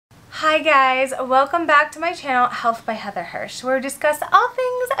Hi guys, welcome back to my channel, Health by Heather Hirsch, where we discuss all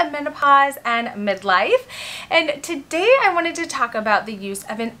things menopause and midlife. And today I wanted to talk about the use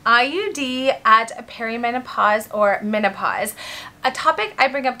of an IUD at perimenopause or menopause, a topic I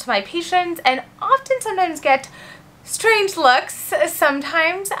bring up to my patients and often sometimes get strange looks,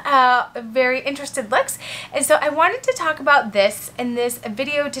 sometimes very interested looks. And so I wanted to talk about this in this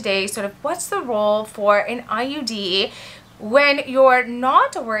video today, sort of what's the role for an IUD when you're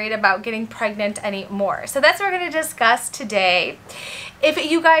not worried about getting pregnant anymore. So that's what we're going to discuss today. If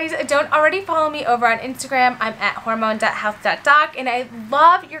you guys don't already follow me over on Instagram, I'm at hormone.health.doc, and I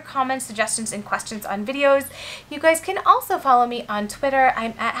love your comments, suggestions, and questions on videos. You guys can also follow me on Twitter.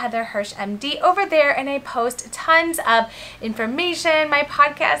 I'm at Heather Hirsch MD over there, and I post tons of information, my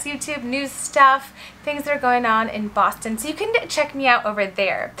podcast, YouTube, news stuff, things that are going on in Boston, so you can check me out over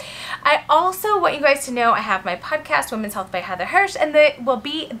there. I also want you guys to know I have my podcast, Women's Health by Heather Hirsch, and there will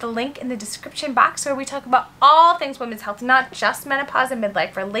be the link in the description box where we talk about all things women's health, not just menopause and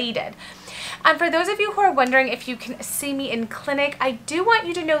midlife related. And for those of you who are wondering if you can see me in clinic, I do want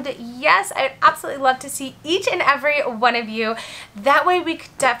you to know that yes, I'd absolutely love to see each and every one of you. That way we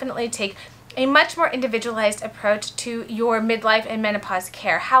could definitely take a much more individualized approach to your midlife and menopause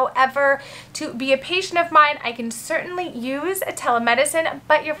care. However, to be a patient of mine, I can certainly use telemedicine,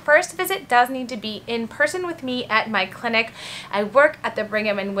 but your first visit does need to be in person with me at my clinic. I work at the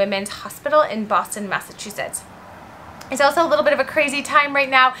Brigham and Women's Hospital in Boston, Massachusetts. It's also a little bit of a crazy time right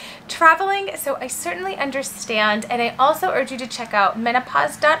now traveling, so I certainly understand, and I also urge you to check out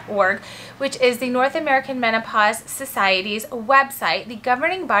Menopausal.org, which is the North American Menopause Society's website, the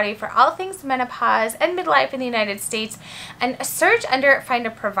governing body for all things menopause and midlife in the United States, and search under Find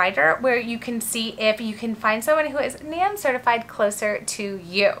a Provider, where you can see if you can find someone who is NAM certified closer to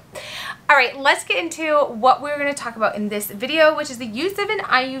you. All right, let's get into what we're going to talk about in this video, which is the use of an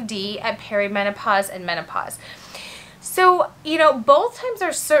IUD at perimenopause and menopause. So, you know, both times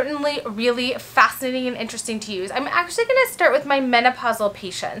are certainly really fascinating and interesting to use. I'm actually going to start with my menopausal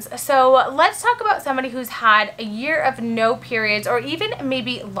patients. So let's talk about somebody who's had a year of no periods or even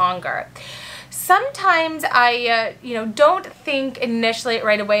maybe longer. Sometimes I, don't think initially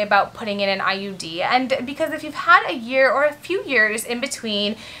right away about putting in an IUD, and because if you've had a year or a few years in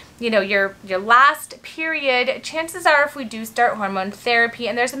between, your last period, chances are if we do start hormone therapy,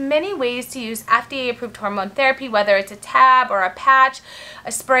 and there's many ways to use FDA-approved hormone therapy, whether it's a tab or a patch,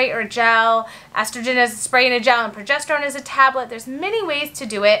 a spray or gel, estrogen as a spray and a gel, and progesterone as a tablet. There's many ways to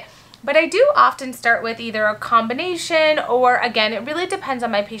do it. But I do often start with either a combination or, again, it really depends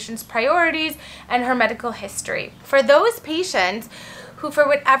on my patient's priorities and her medical history. For those patients who for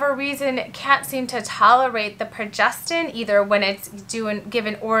whatever reason can't seem to tolerate the progestin, either when it's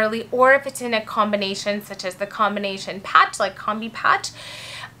given orally or if it's in a combination such as the combination patch, like Combi Patch,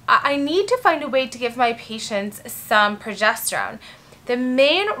 I need to find a way to give my patients some progesterone. The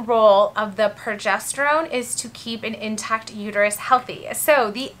main role of the progesterone is to keep an intact uterus healthy.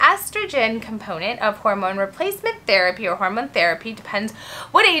 So the estrogen component of hormone replacement therapy or hormone therapy, depends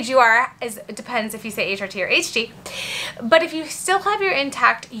what age you are, depends if you say HRT or HG. But if you still have your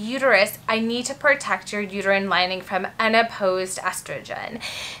intact uterus, I need to protect your uterine lining from unopposed estrogen.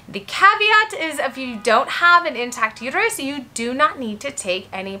 The caveat is if you don't have an intact uterus, you do not need to take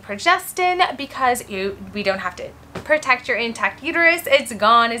any progestin because we don't have to protect your intact uterus. It's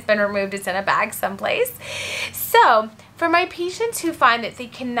gone, it's been removed, it's in a bag someplace. So for my patients who find that they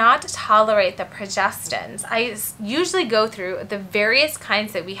cannot tolerate the progestins, I usually go through the various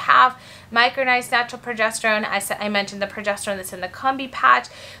kinds that we have. Micronized natural progesterone, I mentioned the progesterone that's in the Combi Patch.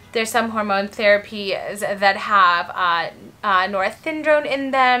 There's some hormone therapies that have norethindrone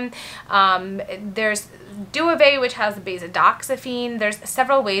in them. There's Duave, which has beta-doxyphene. There's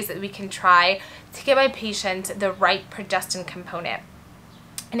several ways that we can try to get my patients the right progestin component.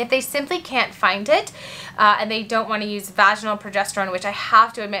 And if they simply can't find it and they don't want to use vaginal progesterone, which I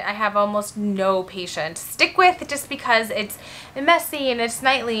have to admit I have almost no patients stick with just because it's messy and it's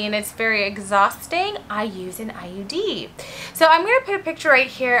nightly and it's very exhausting, I use an IUD. So I'm going to put a picture right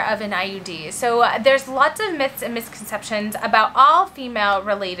here of an IUD. So there's lots of myths and misconceptions about all female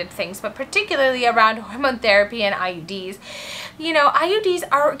related things, but particularly around hormone therapy and IUDs. IUDs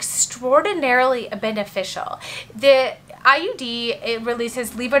are extraordinarily beneficial. IUD, it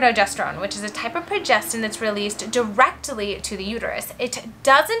releases levonorgestrone, which is a type of progestin that's released directly to the uterus. It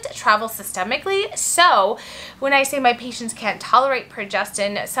doesn't travel systemically, so when I say my patients can't tolerate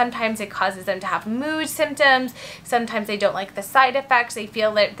progestin, sometimes it causes them to have mood symptoms, sometimes they don't like the side effects, they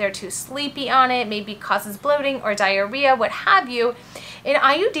feel that they're too sleepy on it, maybe causes bloating or diarrhea, what have you. In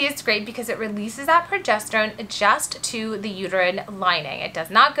IUD, it's great because it releases that progesterone just to the uterine lining. It does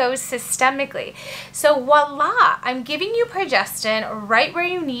not go systemically. So voila, I'm giving you progestin right where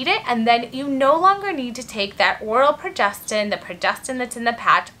you need it, and then you no longer need to take that oral progestin, the progestin that's in the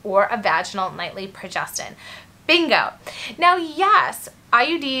patch, or a vaginal nightly progestin. Bingo. Now, yes,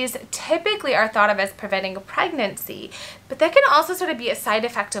 IUDs typically are thought of as preventing pregnancy, but that can also sort of be a side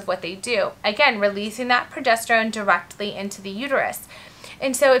effect of what they do. Again, releasing that progesterone directly into the uterus.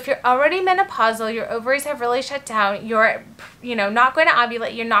 And so if you're already menopausal, your ovaries have really shut down, you're not going to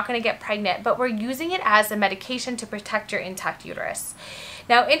ovulate, you're not going to get pregnant, but we're using it as a medication to protect your intact uterus.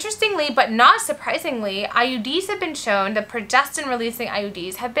 Now, interestingly, but not surprisingly, IUDs have been shown, the progestin-releasing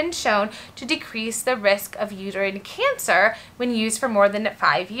IUDs have been shown to decrease the risk of uterine cancer when used for more than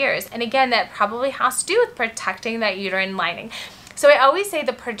 5 years. And again, that probably has to do with protecting that uterine lining. So I always say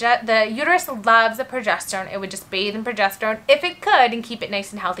the uterus loves the progesterone. It would just bathe in progesterone if it could and keep it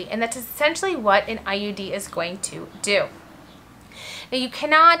nice and healthy. And that's essentially what an IUD is going to do. Now, you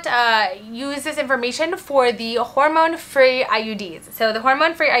cannot use this information for the hormone-free IUDs. So the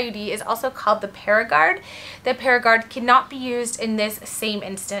hormone-free IUD is also called the Paragard. The Paragard cannot be used in this same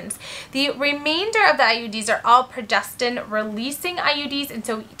instance. The remainder of the IUDs are all progestin-releasing IUDs, and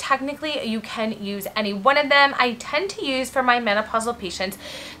so technically you can use any one of them. I tend to use for my menopausal patients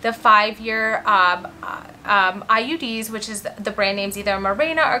the 5-year IUDs, which is the brand names either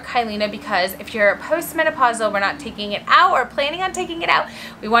Mirena or Kyleena, because if you're postmenopausal, we're not taking it out or planning on taking it out.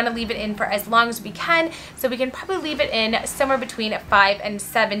 We want to leave it in for as long as we can, so we can probably leave it in somewhere between 5 and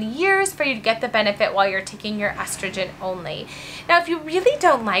 7 years for you to get the benefit while you're taking your estrogen only. Now, if you really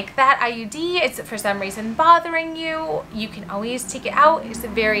don't like that IUD, it's for some reason bothering you, you can always take it out. It's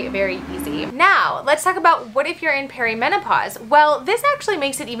very, very easy. Now, let's talk about what if you're in perimenopause. Well, this actually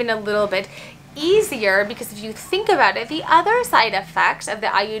makes it even a little bit easier, because if you think about it, the other side effect of the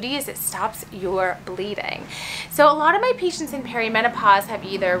IUD is it stops your bleeding. So a lot of my patients in perimenopause have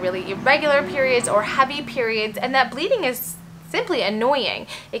either really irregular periods or heavy periods, and that bleeding is simply annoying.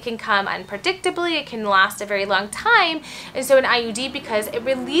 It can come unpredictably, it can last a very long time, and so an IUD, because it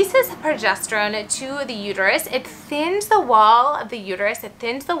releases progesterone to the uterus, it thins the wall of the uterus, it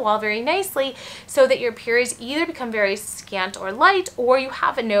thins the wall very nicely so that your periods either become very scant or light, or you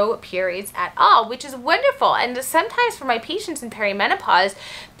have no periods at all, which is wonderful. And sometimes for my patients in perimenopause,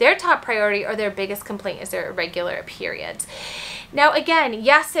 their top priority or their biggest complaint is their irregular periods. Now again,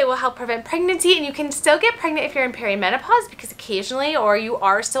 yes, it will help prevent pregnancy, and you can still get pregnant if you're in perimenopause, because occasionally, or you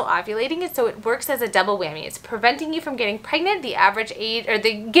are still ovulating, and so it works as a double whammy. It's preventing you from getting pregnant. The average age, or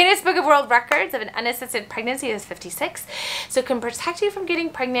the Guinness Book of World Records of an unassisted pregnancy is 56. So it can protect you from getting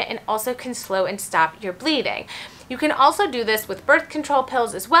pregnant and also can slow and stop your bleeding. You can also do this with birth control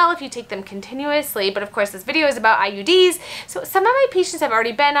pills as well if you take them continuously, but of course this video is about IUDs, so some of my patients have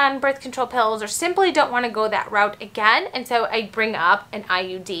already been on birth control pills or simply don't want to go that route again, and so I bring up an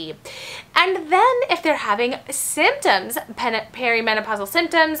IUD. And then if they're having symptoms, perimenopausal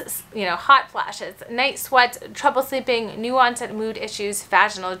symptoms, hot flashes, night sweats, trouble sleeping, new onset mood issues,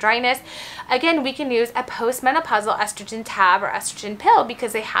 vaginal dryness, again, we can use a postmenopausal estrogen tab or estrogen pill,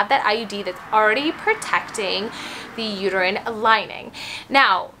 because they have that IUD that's already protecting the uterine lining.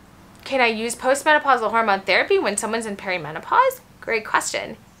 Now, can I use postmenopausal hormone therapy when someone's in perimenopause? Great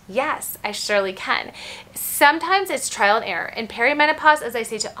question. Yes, I surely can. Sometimes it's trial and error. And perimenopause, as I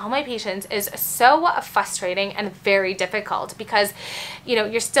say to all my patients, is so frustrating and very difficult, because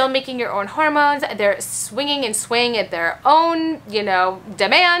you're still making your own hormones. They're swinging and swaying at their own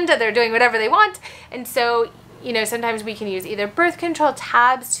demand. They're doing whatever they want, and so sometimes we can use either birth control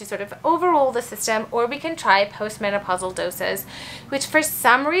tabs to sort of overrule the system, or we can try postmenopausal doses, which for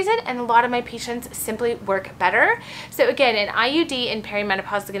some reason, and a lot of my patients, simply work better. So again, an IUD in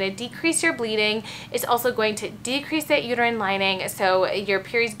perimenopause is going to decrease your bleeding. It's also going to decrease that uterine lining, so your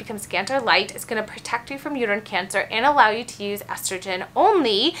periods become scant or light. It's going to protect you from uterine cancer and allow you to use estrogen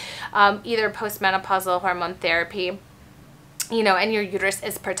only, either postmenopausal hormone therapy, and your uterus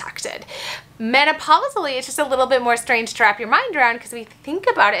is protected. Menopausally, it's just a little bit more strange to wrap your mind around, because we think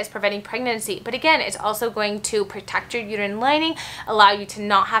about it as preventing pregnancy, but again, it's also going to protect your uterine lining, allow you to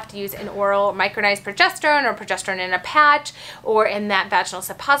not have to use an oral micronized progesterone or progesterone in a patch or in that vaginal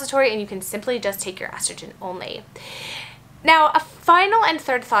suppository, and you can simply just take your estrogen only. Now, a final and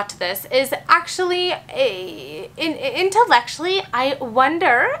third thought to this is actually, intellectually, I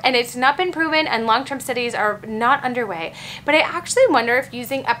wonder, and it's not been proven and long-term studies are not underway, but I actually wonder if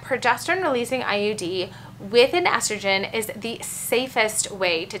using a progesterone-releasing IUD with an estrogen is the safest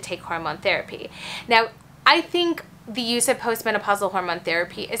way to take hormone therapy. Now, I think the use of postmenopausal hormone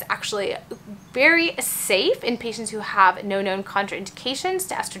therapy is actually very safe in patients who have no known contraindications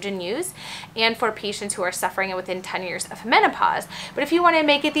to estrogen use and for patients who are suffering within 10 years of menopause. But if you want to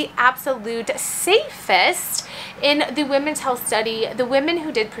make it the absolute safest, in the women's health study, the women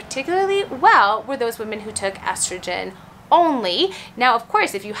who did particularly well were those women who took estrogen only. Now, of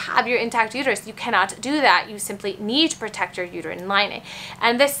course, if you have your intact uterus, you cannot do that. You simply need to protect your uterine lining.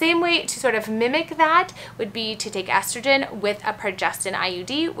 And the same way to sort of mimic that would be to take estrogen with a progestin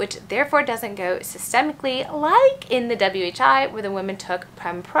IUD, which therefore doesn't go systemically like in the WHI, where the women took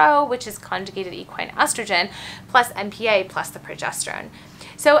Prem-Pro, which is conjugated equine estrogen, plus MPA, plus the progesterone.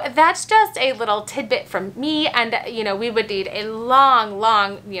 So that's just a little tidbit from me, and we would need a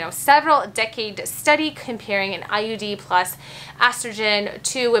long, several decade study comparing an IUD plus estrogen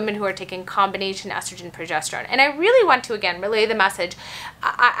to women who are taking combination estrogen progesterone. And I really want to again relay the message.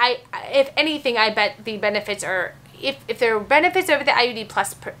 If anything, I bet the benefits are, if there are benefits over the IUD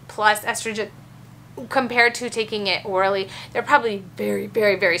plus estrogen compared to taking it orally, they're probably very,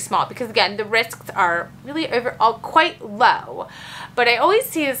 very, very small, because again, the risks are really overall quite low. But I always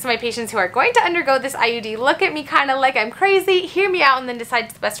see this to my patients who are going to undergo this IUD look at me kind of like I'm crazy, hear me out, and then decide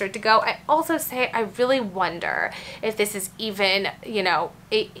it's the best route to go. I also say I really wonder if this is even,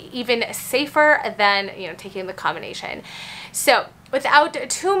 even safer than, taking the combination. So without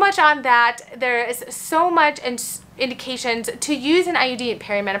too much on that, there is so much indications to use an IUD in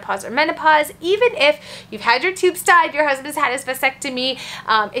perimenopause or menopause. Even if you've had your tubes tied, your husband's had his vasectomy,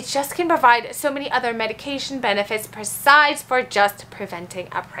 it just can provide so many other medication benefits besides for just preventing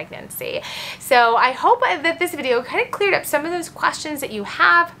a pregnancy. So I hope that this video kind of cleared up some of those questions that you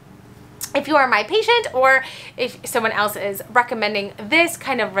have, if you are my patient or if someone else is recommending this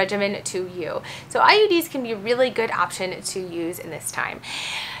kind of regimen to you. So IUDs can be a really good option to use in this time.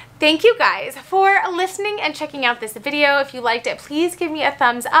 Thank you guys for listening and checking out this video. If you liked it, please give me a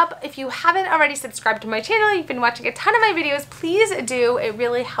thumbs up. If you haven't already subscribed to my channel, you've been watching a ton of my videos, please do. It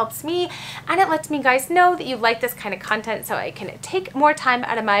really helps me, and it lets me guys know that you like this kind of content so I can take more time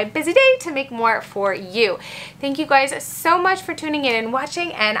out of my busy day to make more for you. Thank you guys so much for tuning in and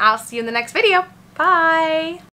watching, and I'll see you in the next video. Bye!